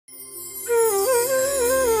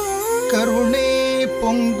கருணை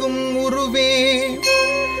பொங்கும் உருவே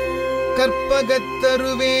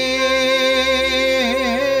கற்பகத்தருவே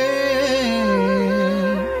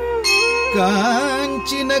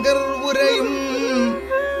காஞ்சி நகர் உரையும்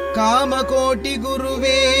காமகோட்டி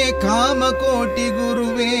குருவே காமகோட்டி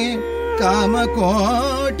குருவே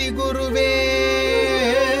காமகோட்டி குருவே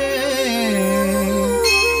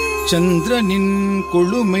சந்திரனின்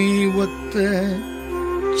கொழுமை ஒத்த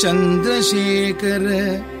chandrasekara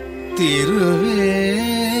திருவே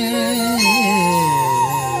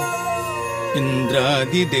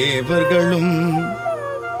இந்திராதி தேவர்களும்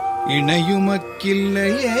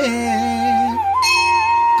இணையுமக்கில்லையே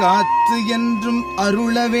காத்து என்றும்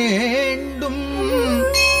அருள வேண்டும்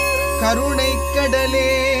கருணை கடலே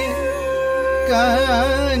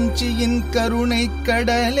காஞ்சியின் கருணை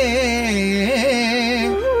கடலே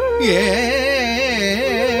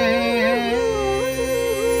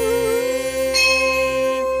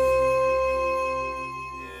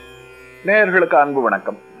நேயர்களுக்கு அன்பு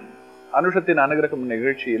வணக்கம். அனுஷத்தின் அனுகிரகம்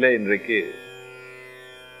நிகழ்ச்சியிலே இன்றைக்கு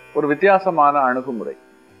ஒரு வித்தியாசமான அணுகுமுறை.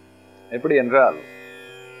 எப்படி என்றால்,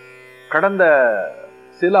 கடந்த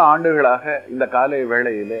சில ஆண்டுகளாக இந்த காலை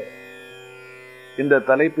வேளையிலே இந்த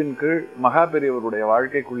தலைப்பின் கீழ் மகா பெரியவருடைய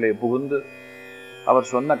வாழ்க்கைக்குள்ளே புகுந்து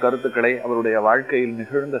அவர் சொன்ன கருத்துக்களை, அவருடைய வாழ்க்கையில்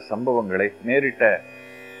நிகழ்ந்த சம்பவங்களை, நேரிட்ட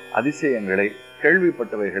அதிசயங்களை,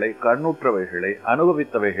 கேள்விப்பட்டவைகளை, கண்ணுற்றவைகளை,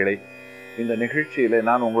 அனுபவித்தவைகளை இந்த நிகழ்ச்சியிலே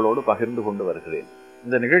நான் உங்களோடு பகிர்ந்து கொண்டு வருகிறேன்.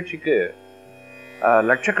 இந்த நிகழ்ச்சிக்கு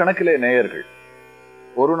லட்சக்கணக்கிலே நேயர்கள்.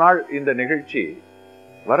 ஒரு நாள் இந்த நிகழ்ச்சி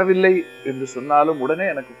வரவில்லை என்று சொன்னாலும் உடனே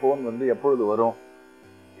எனக்கு போன் வந்து எப்பொழுது வரும்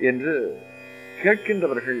என்று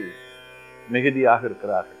கேட்கின்றவர்கள் மிகுதியாக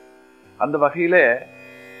இருக்கிறார்கள். அந்த வகையிலே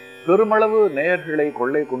பெருமளவு நேயர்களை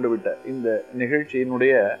கொள்ளை கொண்டு விட்ட இந்த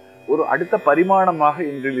நிகழ்ச்சியினுடைய ஒரு அடுத்த பரிமாணமாக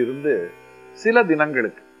இன்றிலிருந்து சில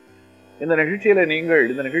தினங்களுக்கு இந்த நிகழ்ச்சியில நீங்கள்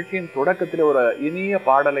இந்த நிகழ்ச்சியின் தொடக்கத்தில் ஒரு இனிய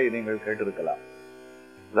பாடலை நீங்கள் கேட்டிருக்கலாம்.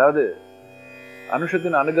 அதாவது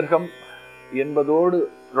அனுஷத்தின் அனுகிரகம் என்பதோடு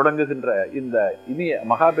தொடங்குகின்ற இந்த இனிய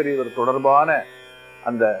மகா பெரியவர் தொடர்பான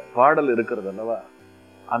அந்த பாடல் இருக்கிறது அல்லவா?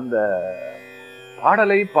 அந்த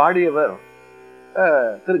பாடலை பாடியவர்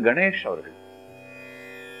திரு கணேஷ் அவர்கள்.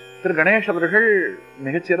 திரு கணேஷ் அவர்கள்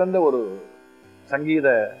மிகச்சிறந்த ஒரு சங்கீத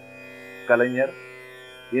கலைஞர்,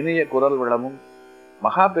 இனிய குரல் வளமும்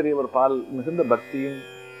மகா பெரியவர் பால் மிகுந்த பக்தியும்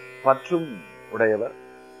பற்றும் உடையவர்.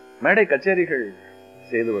 மேடை கச்சேரிகள்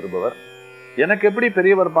செய்து வருபவர். எனக்கு எப்படி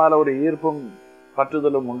பெரியவர் பால ஒரு ஈர்ப்பும்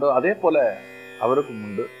பற்றுதலும் உண்டோ அதே போல அவருக்கும்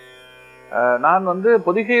உண்டு. நான் வந்து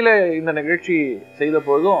பொதிகையில இந்த நிகழ்ச்சி செய்த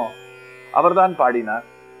பொழுதும் அவர்தான் பாடினார்.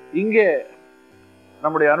 இங்கே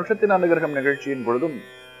நம்முடைய அனுஷத்தின் அனுகிரகம் நிகழ்ச்சியின் பொழுதும்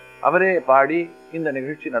அவரே பாடி இந்த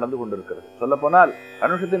நிகழ்ச்சி நடந்து கொண்டிருக்கிறது. சொல்ல போனால்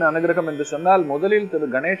அனுஷத்தின் அனுகிரகம் என்று சொன்னால் முதலில் திரு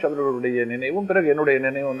கணேஷ் அவர்களுடைய நினைவும் பிறகு என்னுடைய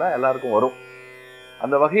நினைவும் தான் எல்லாருக்கும் வரும்.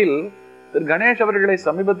 அந்த வகையில் திரு கணேஷ் அவர்களை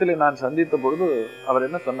சமீபத்தில் நான் சந்தித்த பொழுது அவர்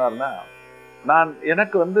என்ன சொன்னார்னா,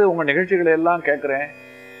 எனக்கு வந்து உங்க நிகழ்ச்சிகளை எல்லாம் கேட்கிறேன்,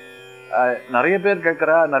 நிறைய பேர்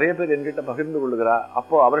கேட்கிறா, நிறைய பேர் என்கிட்ட பகிர்ந்து கொள்ளுகிறா,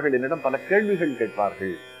 அப்போ அவர்கள் என்னிடம் பல கேள்விகள்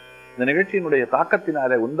கேட்பார்கள். இந்த நிகழ்ச்சியினுடைய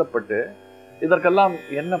தாக்கத்தினாலே உந்தப்பட்டு இதற்கெல்லாம்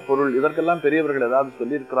என்ன பொருள், இதற்கெல்லாம் பெரியவர்கள் ஏதாவது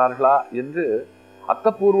சொல்லியிருக்கிறார்களா என்று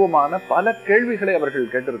அர்த்தபூர்வமான பல கேள்விகளை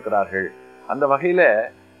அவர்கள் கேட்டிருக்கிறார்கள். அந்த வகையில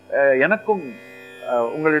எனக்கும்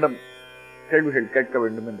உங்களிடம் கேள்விகள் கேட்க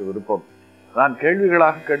வேண்டும் என்று விருப்பம். நான்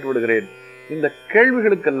கேள்விகளாக கேட்டு விடுகிறேன். இந்த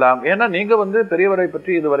கேள்விகளுக்கெல்லாம், ஏன்னா நீங்க வந்து பெரியவரை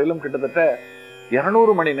பற்றி இதுவரையிலும் கிட்டத்தட்ட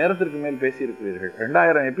 200 மணி நேரத்திற்கு மேல் பேசியிருக்கிறீர்கள்,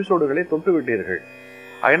 2000 எபிசோடுகளை தொட்டு விட்டீர்கள்.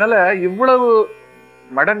 அதனால இவ்வளவு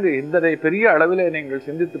மடங்கு இந்த பெரிய அளவிலே நீங்கள்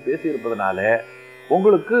சிந்தித்து பேசியிருப்பதனால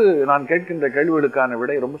உங்களுக்கு நான் கேட்கின்ற கேள்விகளுக்கான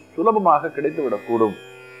விடை ரொம்ப சுலபமாக கிடைத்து விடக்கூடும்.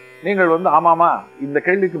 நீங்கள் வந்து ஆமாமா இந்த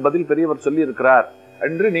கேள்விக்கு பதில் பெரியவர் சொல்லி இருக்கிறார்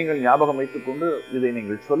என்று நீங்கள் ஞாபகம் வைத்துக் கொண்டு இதை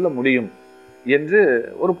நீங்கள் சொல்ல முடியும் என்று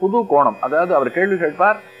ஒரு புது கோணம். அதாவது அவர் கேள்வி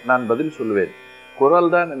கேட்பார், நான் பதில் சொல்லுவேன்.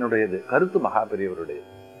 குரல் தான் என்னுடையது, கருத்து மகா பெரியவருடையது.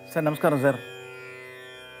 சார் நமஸ்காரம் சார்.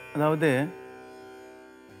 அதாவது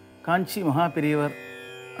காஞ்சி மகா பெரியவர்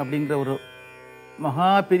அப்படிங்கிற ஒரு மகா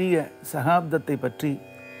பெரிய சகாப்தத்தை பற்றி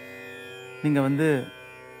நீங்கள் வந்து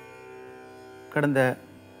கடந்த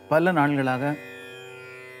பல நாள்களாக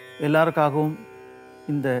எல்லாருக்காகவும்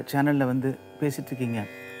இந்த சேனலில் வந்து பேசிகிட்ருக்கீங்க.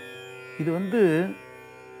 இது வந்து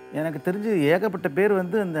எனக்கு தெரிஞ்சு ஏகப்பட்ட பேர்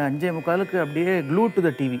வந்து அந்த 5:45 அப்படியே க்ளூ டு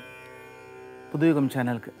த டிவி புது யுகம்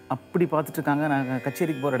சேனலுக்கு அப்படி பார்த்துட்ருக்காங்க. நாங்கள்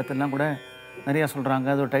கச்சேரிக்கு போகிற இடத்துலலாம் கூட நிறையா சொல்கிறாங்க,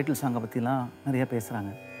 அதோட டைட்டில் சாங்கை பற்றிலாம் நிறையா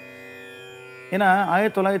பேசுகிறாங்க. ஏன்னா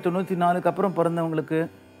 1994 அப்புறம் பிறந்தவங்களுக்கு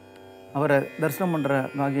அவரை தரிசனம் பண்ணுற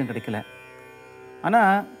பாக்கியம் கிடைக்கல.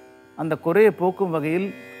 ஆனால் அந்த குறையை போக்கும் வகையில்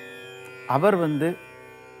அவர் வந்து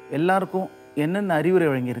எல்லாருக்கும் என்னென்ன அறிவுரை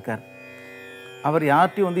வழங்கியிருக்கார். அவர்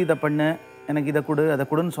யார்ட்டையும் வந்து இதை பண்ண, எனக்கு இதை கொடு, அதை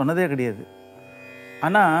கொடுன்னு சொன்னதே கிடையாது.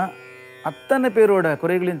 ஆனால் அத்தனை பேரோட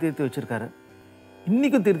குறைகளையும் தீர்த்து வச்சுருக்காரு.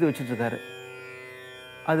 இன்றைக்கும் தீர்த்து வச்சுட்ருக்காரு.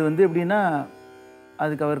 அது வந்து எப்படின்னா,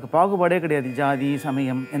 அதுக்கு அவருக்கு பாகுபாடே கிடையாது. ஜாதி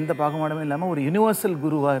சமயம் எந்த பாகுபாடுமே இல்லாமல் ஒரு யூனிவர்சல்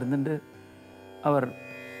குருவாக இருந்துட்டு அவர்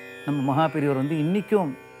நம்ம மகா பெரியவர் வந்து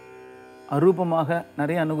இன்றைக்கும் அரூபமாக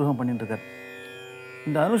நிறைய அனுகிரகம் பண்ணிட்டுருக்கார்.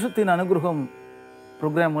 இந்த அனுஷத்தின் அனுகிரகம்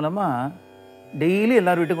ப்ரோக்ராம் மூலமாக டெய்லி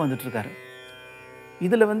எல்லார் வீட்டுக்கும் வந்துட்டுருக்காரு.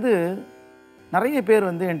 இதில் வந்து நிறைய பேர்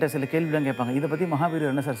வந்து என்கிட்ட சில கேள்விலாம் கேட்பாங்க. இதை பற்றி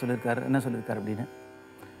மகாபெரியவர் என்ன சார் சொல்லியிருக்காரு, என்ன சொல்லியிருக்காரு அப்படின்னு.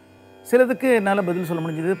 சிலதுக்கு என்னால் பதில் சொல்ல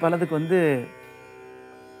முடிஞ்சது. பலதுக்கு வந்து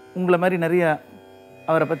உங்களை மாதிரி நிறையா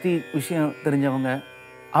அவரை பற்றி விஷயம் தெரிஞ்சவங்க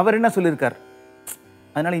அவர் என்ன சொல்லியிருக்கார்.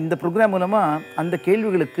 அதனால் இந்த ப்ரோக்ராம் மூலமாக அந்த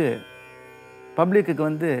கேள்விகளுக்கு பப்ளிக்கு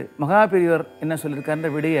வந்து மகா பெரியவர் என்ன சொல்லியிருக்காருன்ற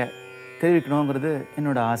விடையை தெரிவிக்கணுங்கிறது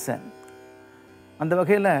என்னோடய ஆசை. அந்த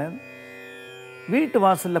வகையில் வீட்டு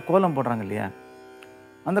வாசலில் கோலம் போடுறாங்க இல்லையா,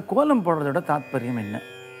 அந்த கோலம் போடுறதோட தாத்பரியம் என்ன?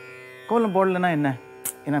 கோலம் போடலைன்னா என்ன?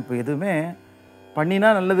 ஏன்னா இப்போ எதுவுமே பண்ணினா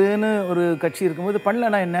நல்லதுன்னு ஒரு கட்சி இருக்கும்போது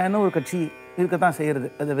பண்ணலைன்னா என்னன்னு ஒரு கட்சி இருக்கத்தான் செய்கிறது.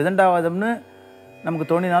 அது விதண்டாவாதம்னு நமக்கு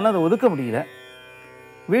தோணினாலும் அதை ஒதுக்க முடியல.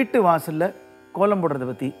 வீட்டு வாசலில் கோலம் போடுறதை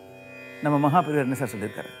பற்றி நம்ம மகா பெரியவர் என்ன சார்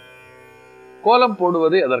சொல்லியிருக்காரு? கோலம்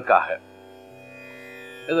போடுவது எதற்காக?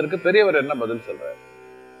 இதற்கு பெரியவர் என்ன பதில் சொல்றார்?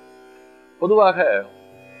 பொதுவாக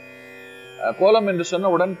கோலம் என்று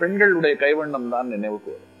சொன்னவுடன் பெண்களுடைய கைவண்ணம் தான் நினைவுக்கு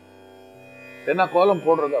வரும். ஏன்னா கோலம்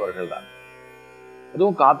போடுறது அவர்கள் தான்.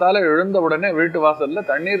 அதுவும் காத்தால எழுந்தவுடனே வீட்டு வாசல்ல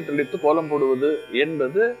தண்ணீர் தெளித்து கோலம் போடுவது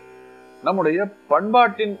என்பது நம்முடைய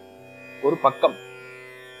பண்பாட்டின் ஒரு பக்கம்.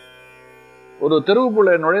 ஒரு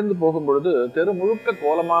தெருவுக்குள்ள நுழைந்து போகும் பொழுது தெரு முழுக்க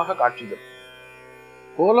கோலமாக காட்சி தரும்.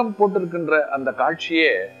 கோலம் போட்டிருக்கின்ற அந்த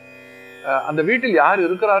காட்சியே அந்த வீட்டில் யார்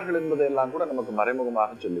இருக்கிறார்கள் என்பதையெல்லாம் கூட நமக்கு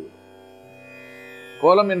மறைமுகமாக சொல்லிவிடும்.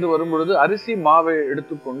 கோலம் என்று வரும் பொழுது அரிசி மாவை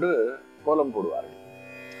எடுத்துக்கொண்டு கோலம் போடுவார்கள்.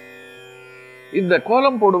 இந்த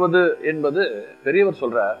கோலம் போடுவது என்பது பெரியவர்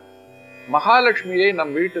சொல்றார், மகாலட்சுமியை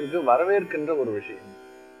நம் வீட்டிற்கு வரவேற்கின்ற ஒரு விஷயம்.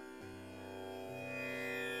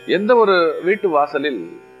 எந்த ஒரு வீட்டு வாசலில்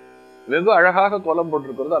வெகு அழகாக கோலம்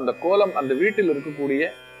போட்டிருக்கிறது, அந்த கோலம் அந்த வீட்டில் இருக்கக்கூடிய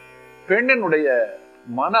பெண்ணினுடைய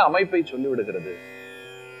மன அமைப்பை சொல்லிவிடுகிறது.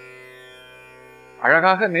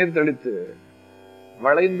 அழகாக நீர் தெளித்து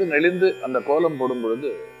வளைந்து நெளிந்து அந்த கோலம் போடும்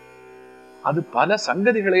பொழுது அது பல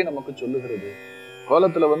சங்கதிகளை நமக்கு சொல்லுகிறது.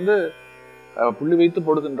 கோலத்துல வந்து புள்ளி வைத்து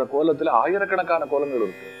போடுகின்ற கோலத்துல ஆயிரக்கணக்கான கோலங்கள்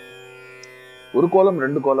இருக்கு. ஒரு கோலம்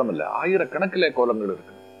ரெண்டு கோலம் இல்ல, ஆயிரக்கணக்கிலே கோலங்கள்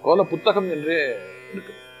இருக்கு. கோல புத்தகம் என்றே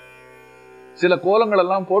இருக்கு. சில கோலங்கள்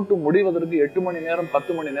எல்லாம் போட்டு முடிவதற்கு 8 மணி நேரம்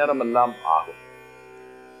 10 மணி நேரம் எல்லாம் ஆகும்.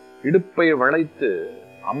 இடுப்பை வளைத்து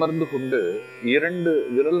அமர்ந்து கொண்டு 2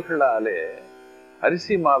 விரல்களாலே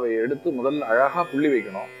அரிசி மாவை எடுத்து முதல்ல அழகா புள்ளி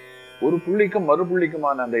வைக்கணும். ஒரு புள்ளிக்கும்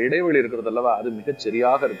மறுபுள்ளிக்குமான அந்த இடைவெளி இருக்கிறது அல்லவா, அது மிகச்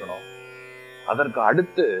சரியாக இருக்கணும். அதற்கு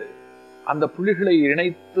அடுத்து அந்த புள்ளிகளை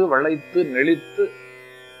இணைத்து வளைத்து நெளித்து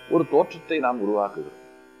ஒரு தோற்றத்தை நாம் உருவாக்குகிறோம்.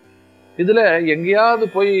 இதுல எங்கேயாவது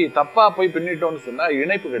போய் தப்பா போய் பின்னிட்டோம்னு சொன்னா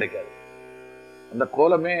இணைப்பு கிடைக்காது. அந்த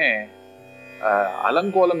கோலமே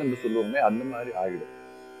அலங்கோலம் என்று சொல்லுவோமே, அந்த மாதிரி ஆகிடும்.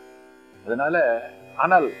 அதனால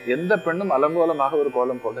ஆனால் எந்த பெண்ணும் அலங்கோலமாக ஒரு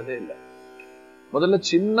கோலம் போட்டதே இல்லை. முதல்ல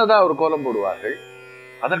சின்னதா ஒரு கோலம் போடுவார்கள்.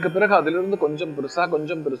 அதற்கு பிறகு அதிலிருந்து கொஞ்சம் பெருசா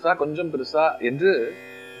கொஞ்சம் பெருசா கொஞ்சம் பெருசா என்று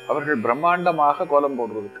அவர்கள் பிரம்மாண்டமாக கோலம்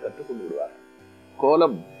போடுவதற்கு கற்றுக்கொண்டு விடுவார்கள்.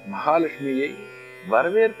 கோலம் மகாலட்சுமியை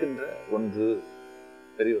வரவேற்கின்ற ஒன்று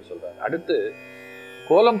பெரியவர் சொல்றார். அடுத்து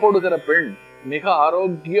கோலம் போடுகிற பெண் மிக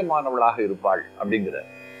ஆரோக்கியமானவளாக இருப்பாள் அப்படிங்கிறார்.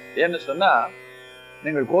 ஏன்னு சொன்னா,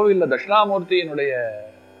 நீங்கள் கோவில்ல தட்சிணாமூர்த்தியினுடைய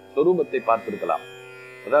சொரூபத்தை பார்த்திருக்கலாம்.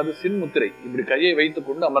 அதாவது சின்முத்திரை இப்படி கையை வைத்துக்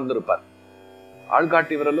கொண்டு அமர்ந்திருப்பார்.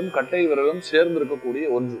 ஆள்காட்டி விரலும் கட்டை விரலும் சேர்ந்து இருக்கக்கூடிய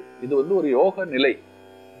ஒன்று. இது வந்து ஒரு யோக நிலை.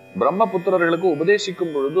 பிரம்மபுத்திரர்களுக்கு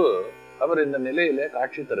உபதேசிக்கும் பொழுது அவர் இந்த நிலையிலே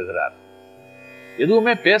காட்சி தருகிறார்.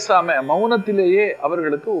 எதுவுமே பேசாம மௌனத்திலேயே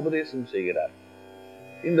அவர்களுக்கு உபதேசம் செய்கிறார்.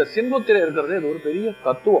 இந்த சின்முத்திரை இருக்கிறது, இது ஒரு பெரிய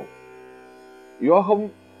தத்துவம். யோகம்,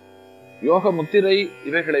 யோக முத்திரை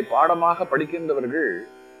இவைகளை பாடமாக படிக்கின்றவர்கள்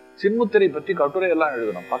சின்முத்திரை பற்றி கட்டுரை எல்லாம்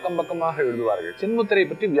எழுதணும். பக்கம் பக்கமாக எழுதுவார்கள். சின்முத்திரை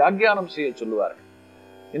பற்றி வியாக்கியானம் செய்ய சொல்லுவார்கள்.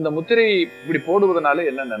 இந்த முத்திரை இப்படி போடுவதனால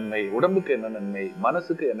என்ன நன்மை, உடம்புக்கு என்ன நன்மை,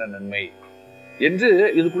 மனசுக்கு என்ன நன்மை என்று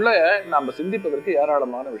இதுக்குள்ள நாம சிந்திப்பதற்கு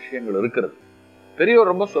ஏராளமான விஷயங்கள் இருக்கிறது.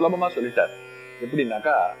 பெரியவர் ரொம்ப சுலபமா சொல்லிட்டார்.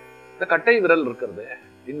 எப்படின்னாக்கா, இந்த கட்டை விரல் இருக்கிறது,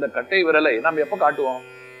 இந்த கட்டை விரலை நாம் எப்ப காட்டுவோம்?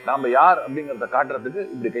 நாம யார் அப்படிங்கிறத காட்டுறதுக்கு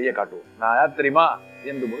இப்படி கையை காட்டுவோம். நான் யார் தெரியுமா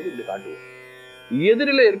என்று பொழுது இப்படி காட்டுவோம்.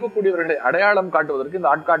 எதிரில இருக்கக்கூடியவர்களை அடையாளம் காட்டுவதற்கு இந்த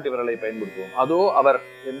ஆட்காட்டி விரலை பயன்படுத்துவோம். அதோ அவர்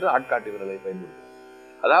என்று ஆட்காட்டி விரலை பயன்படுத்துவோம்.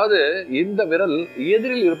 அதாவது இந்த விரல்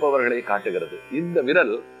எதிரில் இருப்பவர்களை காட்டுகிறது, இந்த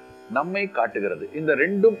விரல் நம்மை காட்டுகிறது. இந்த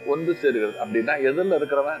ரெண்டும் ஒன்று சேருகிறது. அப்படின்னா எதிரில்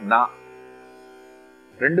இருக்கிறவன் நான்,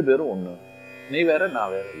 2 பேரும் ஒண்ணு, நீ வேற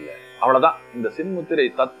நான் வேற இல்லை, அவ்வளவுதான். இந்த சின்முத்திரை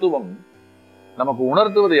தத்துவம் நமக்கு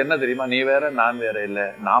உணர்த்துவது என்ன தெரியுமா? நீ வேற, நான் வேற இல்ல,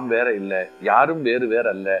 நாம் வேற இல்ல, யாரும் வேறு வேற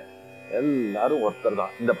அல்ல, எல்லாரும் ஒருத்தர்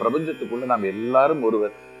தான். இந்த பிரபஞ்சத்துக்குள்ள நாம் எல்லாரும்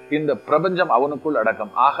ஒருவர். இந்த பிரபஞ்சம் அவனுக்குள்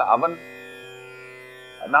அடக்கம். ஆக அவன்,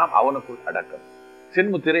 நாம் அவனுக்குள் அடக்கம்.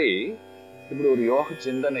 சின்முத்திரை இப்படி ஒரு யோக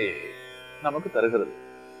சிந்தனையை நமக்கு தருகிறது.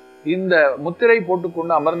 இந்த முத்திரை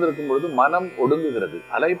போட்டுக்கொண்டு அமர்ந்திருக்கும் பொழுது மனம் ஒடுங்குகிறது,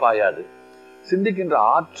 அலை பாயாது, சிந்திக்கின்ற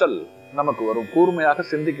ஆற்றல் நமக்கு வரும், கூர்மையாக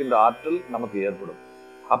சிந்திக்கின்ற ஆற்றல் நமக்கு ஏற்படும்.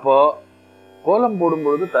 அப்போ கோலம் போடும்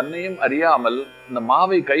பொழுது தன்னையும் அறியாமல் இந்த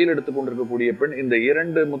மாவை கையில் எடுத்துக் கொண்டிருக்கக்கூடிய பெண் இந்த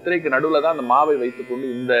 2 முத்திரைக்கு நடுவுல தான் அந்த மாவை வைத்துக்கொண்டு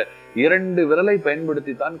இந்த 2 விரலை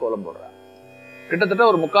பயன்படுத்தி தான் கோலம் போடுறார். கிட்டத்தட்ட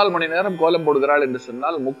ஒரு 3/4 மணி நேரம் கோலம் போடுகிறாள் என்று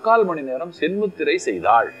சொன்னால் 3/4 மணி நேரம் சென்முத்திரை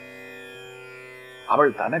செய்தாள்.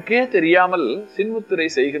 அவள் தனக்கே தெரியாமல் சின்முத்திரை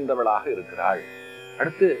செய்கின்றவளாக இருக்கிறாள்.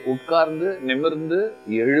 அடுத்து உட்கார்ந்து, நிமிர்ந்து,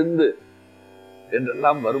 எழுந்து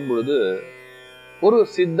என்றெல்லாம் வரும் பொழுது ஒரு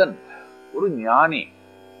சித்தன், ஒரு ஞானி,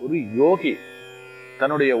 ஒரு யோகி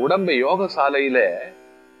தன்னுடைய உடம்பை யோக சாலையில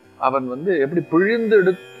அவன் எப்படி பிழிந்து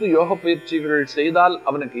எடுத்து யோக பயிற்சிகள் செய்தால்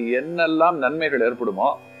அவனுக்கு என்னெல்லாம் நன்மைகள் ஏற்படுமோ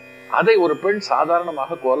அதை ஒரு பெண்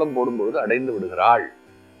சாதாரணமாக கோலம் போடும் பொழுது அடைந்து விடுகிறாள்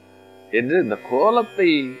என்று இந்த கோலத்தை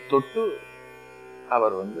தொட்டு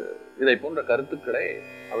அவர் இதை போன்ற கருத்துக்களை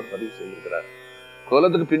அவர் பதிவு செய்திருக்கிறார்.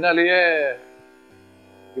 கோலத்துக்கு பின்னாலேயே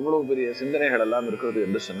இவ்வளவு பெரிய சிந்தனைகள் எல்லாம் இருக்கிறது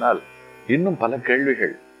என்று சொன்னால் இன்னும் பல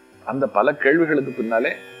கேள்விகள், அந்த பல கேள்விகளுக்கு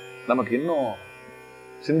பின்னாலே நமக்கு இன்னும்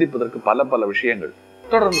சிந்திப்பதற்கு பல பல விஷயங்கள்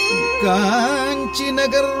தொடர்ந்து. காஞ்சி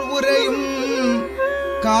நகர் உரையும்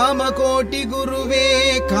காமகோட்டி குருவே,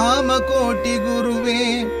 காமகோட்டி குருவே,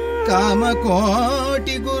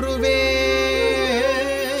 காமகோட்டி குருவே.